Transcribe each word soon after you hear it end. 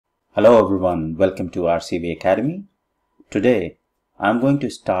Hello everyone, welcome to RCV Academy. Today I'm going to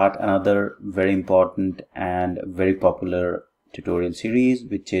start another very important and very popular tutorial series,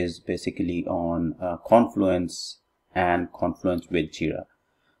 which is basically on Confluence and Confluence with Jira.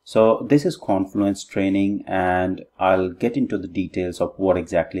 So this is Confluence training, and I'll get into the details of what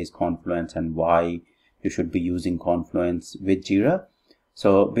exactly is Confluence and why you should be using Confluence with Jira.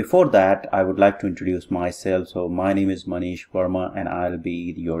 So before that, I would like to introduce myself. So my name is Manish Verma and I'll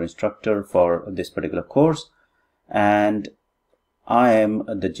be your instructor for this particular course. And I am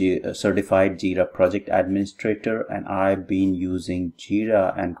the certified Jira project administrator, and I've been using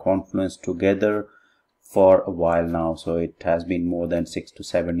Jira and Confluence together for a while now. So it has been more than 6 to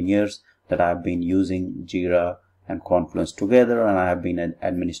 7 years that I've been using Jira and Confluence together, and I have been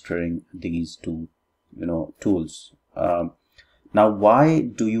administering these two tools. Now, why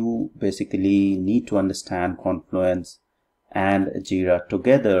do you basically need to understand Confluence and Jira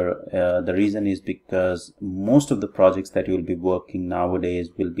together? The reason is because most of the projects that you'll be working nowadays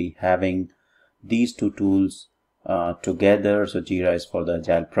will be having these two tools together. So Jira is for the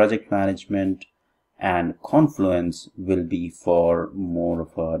agile project management, and Confluence will be for more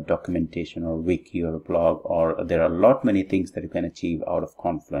of a documentation or wiki or a blog, or there are a lot many things that you can achieve out of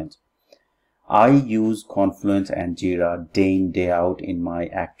Confluence. I use Confluence and Jira day in, day out in my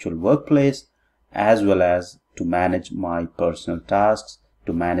actual workplace, as well as to manage my personal tasks,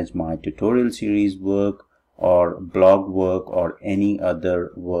 to manage my tutorial series work or blog work or any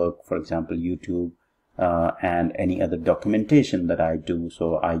other work, for example, YouTube and any other documentation that I do.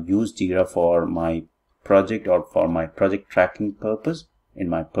 So I use Jira for my project or for my project tracking purpose in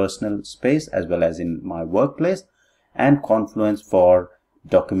my personal space as well as in my workplace, and Confluence for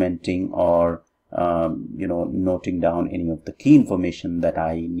documenting or noting down any of the key information that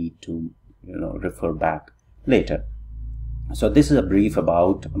I need to refer back later. So this is a brief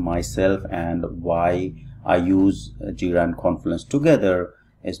about myself, and why I use Jira and Confluence together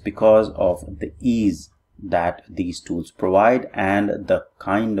is because of the ease that these tools provide and the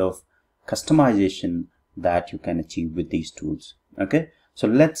kind of customization that you can achieve with these tools. Okay, so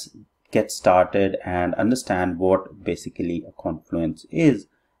let's get started and understand what basically a Confluence is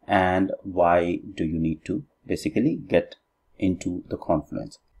and why do you need to basically get into the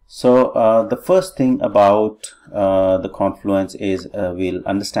Confluence. So the first thing about the Confluence is we'll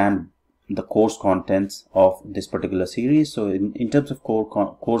understand the course contents of this particular series. So in terms of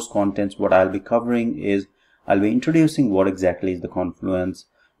course contents, what I'll be covering is I'll be introducing what exactly is the Confluence.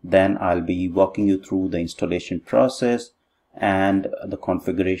 Then I'll be walking you through the installation process and the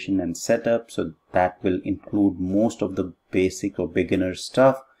configuration and setup. So that will include most of the basic or beginner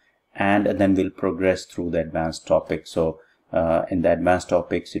stuff, and then we'll progress through the advanced topics. So in the advanced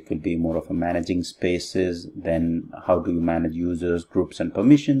topics, it will be more of a managing spaces, then how do you manage users, groups and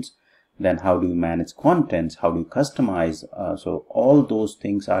permissions, then how do you manage contents, how do you customize. So all those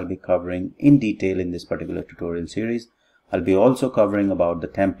things I'll be covering in detail in this particular tutorial series. I'll be also covering about the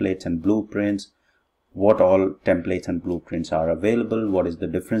templates and blueprints, what all templates and blueprints are available, what is the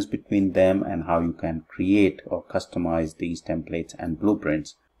difference between them, and how you can create or customize these templates and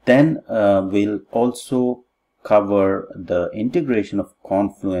blueprints. Then we'll also cover the integration of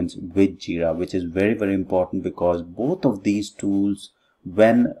Confluence with Jira, which is very, very important, because both of these tools,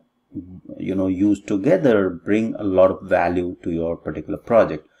 when used together, bring a lot of value to your particular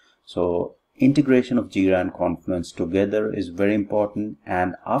project. So integration of Jira and Confluence together is very important,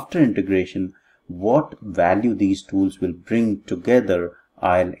 and after integration, what value these tools will bring together,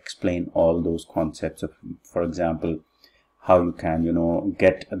 I'll explain all those concepts of, for example, how you can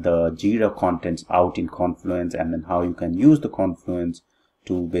get the Jira contents out in Confluence, and then how you can use the Confluence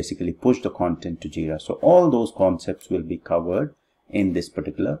to basically push the content to Jira. So all those concepts will be covered in this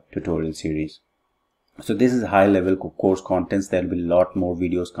particular tutorial series. So this is high level course contents. There will be a lot more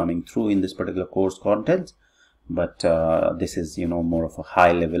videos coming through in this particular course contents, but this is more of a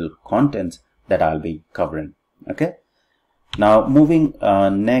high level contents that I'll be covering. Okay, now moving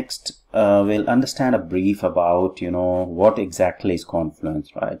next, we'll understand a brief about what exactly is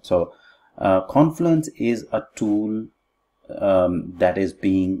Confluence, right? So Confluence is a tool that is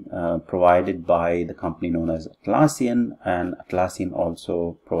being provided by the company known as Atlassian, and Atlassian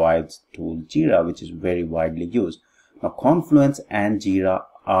also provides the tool Jira, which is very widely used. Now Confluence and Jira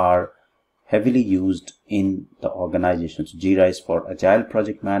are heavily used in the organization. So Jira is for agile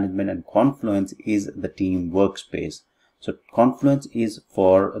project management and Confluence is the team workspace. So Confluence is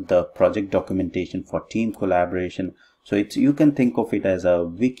for the project documentation, for team collaboration. So you can think of it as a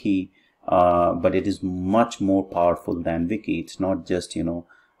wiki, but it is much more powerful than wiki. It's not just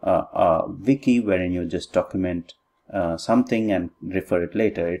a wiki wherein you just document something and refer it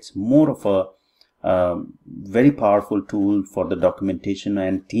later. It's more of a very powerful tool for the documentation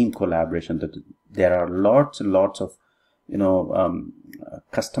and team collaboration. That there are lots and lots of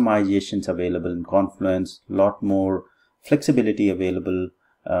customizations available in Confluence, lot more flexibility available,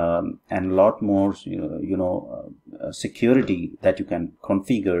 and a lot more security that you can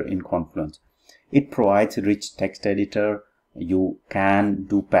configure in Confluence. It provides a rich text editor. You can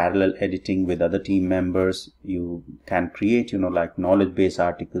do parallel editing with other team members. You can create like knowledge base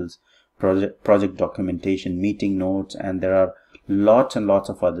articles, project documentation, meeting notes, and there are lots and lots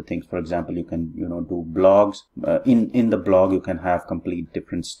of other things. For example, you can do blogs. In the blog you can have complete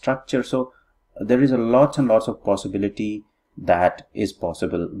different structure. So there is a lots and lots of possibility that is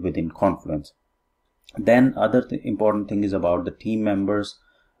possible within Confluence. Then other important thing is about the team members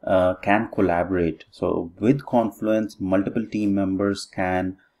can collaborate. So with Confluence, multiple team members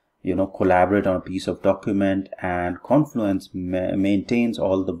can collaborate on a piece of document, and Confluence maintains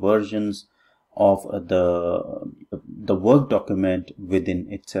all the versions of the work document within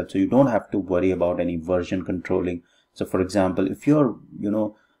itself, so you don't have to worry about any version controlling. So for example, if you're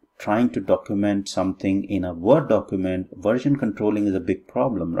trying to document something in a Word document, version controlling is a big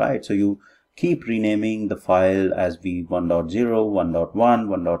problem, right? So you keep renaming the file as v1.0, 1.1,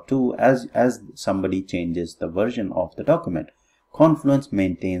 1.2 as somebody changes the version of the document. Confluence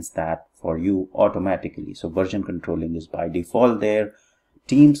maintains that for you automatically. So version controlling is by default there.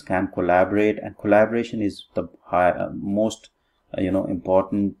 Teams can collaborate, and collaboration is the most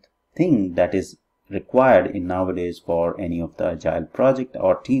important thing that is required in nowadays for any of the agile project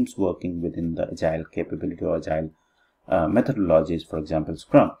or teams working within the agile capability or agile methodologies, for example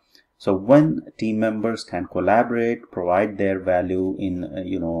Scrum. So when team members can collaborate, provide their value in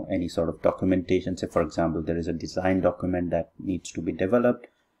any sort of documentation, say for example there is a design document that needs to be developed,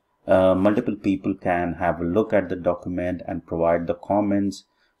 multiple people can have a look at the document and provide the comments.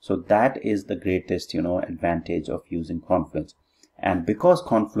 So that is the greatest advantage of using Confluence. And because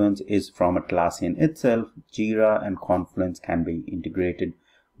Confluence is from Atlassian itself, Jira and Confluence can be integrated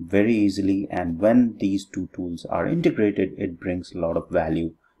very easily, and when these two tools are integrated, it brings a lot of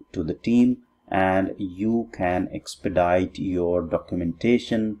value to the team, and you can expedite your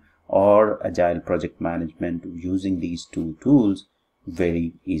documentation or agile project management using these two tools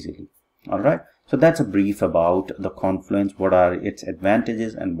very easily. All right, so that's a brief about the Confluence, what are its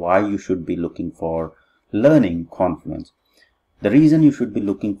advantages and why you should be looking for learning Confluence. The reason you should be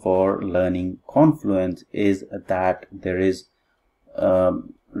looking for learning Confluence is that there is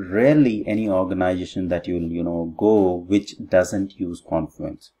rarely any organization that you'll go which doesn't use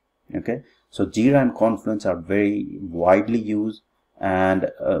Confluence. Okay, so Jira and Confluence are very widely used,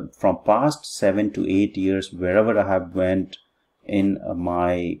 and from past 7 to 8 years, wherever I have went in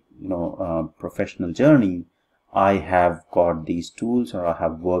my professional journey, I have got these tools, or I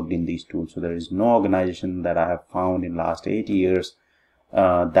have worked in these tools. So there is no organization that I have found in last 8 years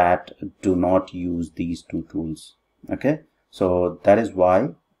that do not use these two tools. Okay, so that is why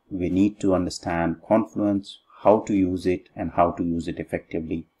we need to understand Confluence, how to use it and how to use it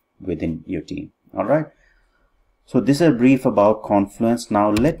effectively within your team. All right, so this is a brief about Confluence.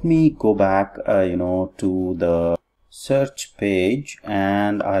 Now let me go back to the search page,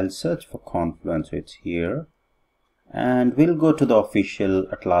 and I'll search for Confluence. So it's here, and we'll go to the official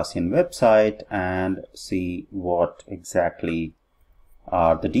Atlassian website and see what exactly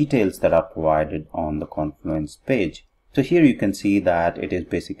are the details that are provided on the Confluence page. So here you can see that it is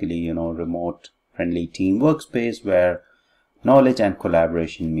basically remote friendly team workspace where knowledge and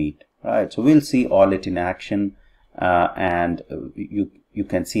collaboration meet, right? So we'll see all it in action, and you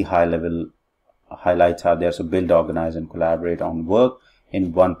can see high level highlights are there. So build, organize and collaborate on work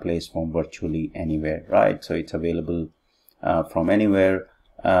in one place from virtually anywhere, right? So it's available from anywhere,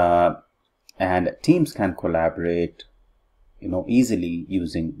 and teams can collaborate easily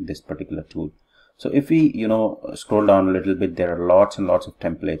using this particular tool. So if we scroll down a little bit, there are lots and lots of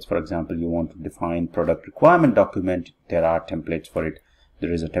templates. For example, you want to define product requirement document, there are templates for it.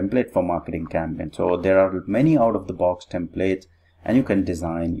 There is a template for marketing campaign. So there are many out of the box templates, and you can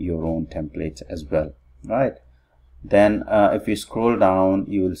design your own templates as well, right? Then if you scroll down,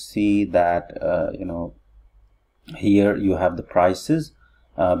 you will see that here you have the prices.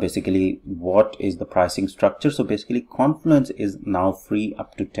 Basically, what is the pricing structure? So basically, Confluence is now free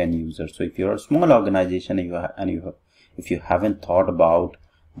up to 10 users. So if you're a small organization and if you haven't thought about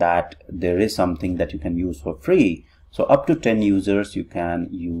that, there is something that you can use for free. So up to 10 users, you can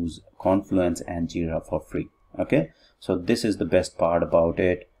use Confluence and Jira for free. Okay, so this is the best part about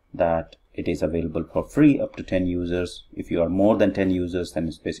it, that it is available for free up to 10 users. If you are more than 10 users, then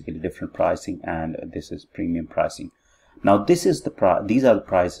it's basically different pricing, and this is premium pricing. Now these are the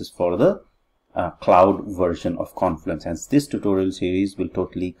prices for the cloud version of Confluence, and this tutorial series will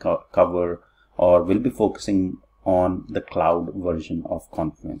totally cover or will be focusing on the cloud version of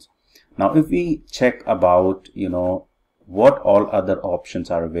Confluence. Now if we check about what all other options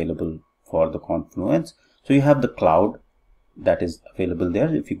are available for the Confluence, so you have the cloud that is available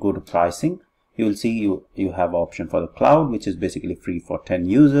there. If you go to pricing, you will see you have option for the cloud, which is basically free for 10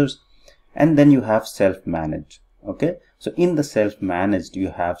 users, and then you have self-managed. Okay, so in the self-managed you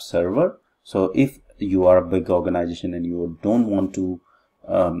have server. So if you are a big organization and you don't want to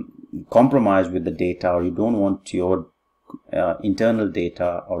compromise with the data, or you don't want your internal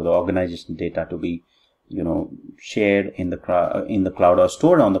data or the organization data to be shared in the cloud or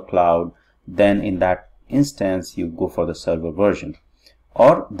stored on the cloud, then in that instance you go for the server version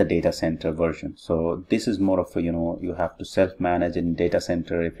or the data center version. So this is more of a you have to self-manage in data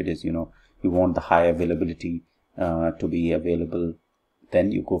center. If it is you want the high availability to be available,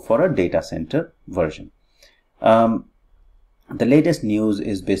 then you go for a data center version. The latest news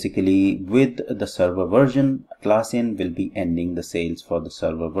is basically with the server version, Atlassian will be ending the sales for the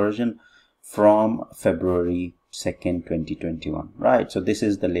server version from February 2nd, 2021. Right, so this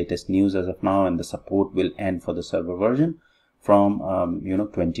is the latest news as of now, and the support will end for the server version from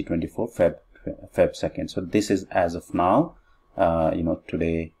 2024 Feb 2nd. So this is as of now,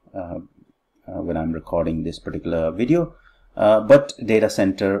 today when I'm recording this particular video. But data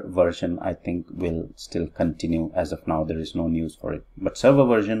center version I think will still continue. As of now there is no news for it, but server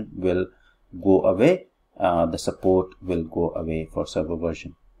version will go away. The support will go away for server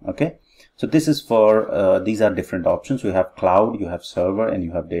version. Okay, so this is for these are different options. You have cloud, you have server, and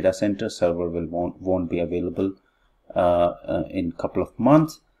you have data center. Server won't be available in couple of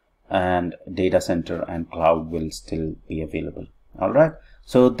months, and data center and cloud will still be available. All right,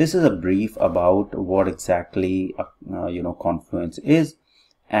 so this is a brief about what exactly Confluence is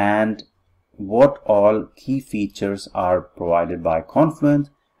and what all key features are provided by Confluence,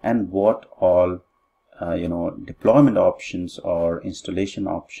 and what all deployment options or installation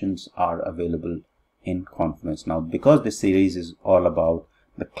options are available in Confluence. Now because this series is all about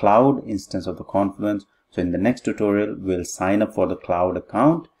the cloud instance of the Confluence, so in the next tutorial we'll sign up for the cloud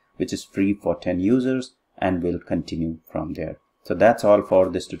account, which is free for 10 users, and we'll continue from there. So that's all for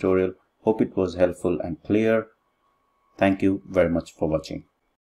this tutorial. Hope it was helpful and clear. Thank you very much for watching.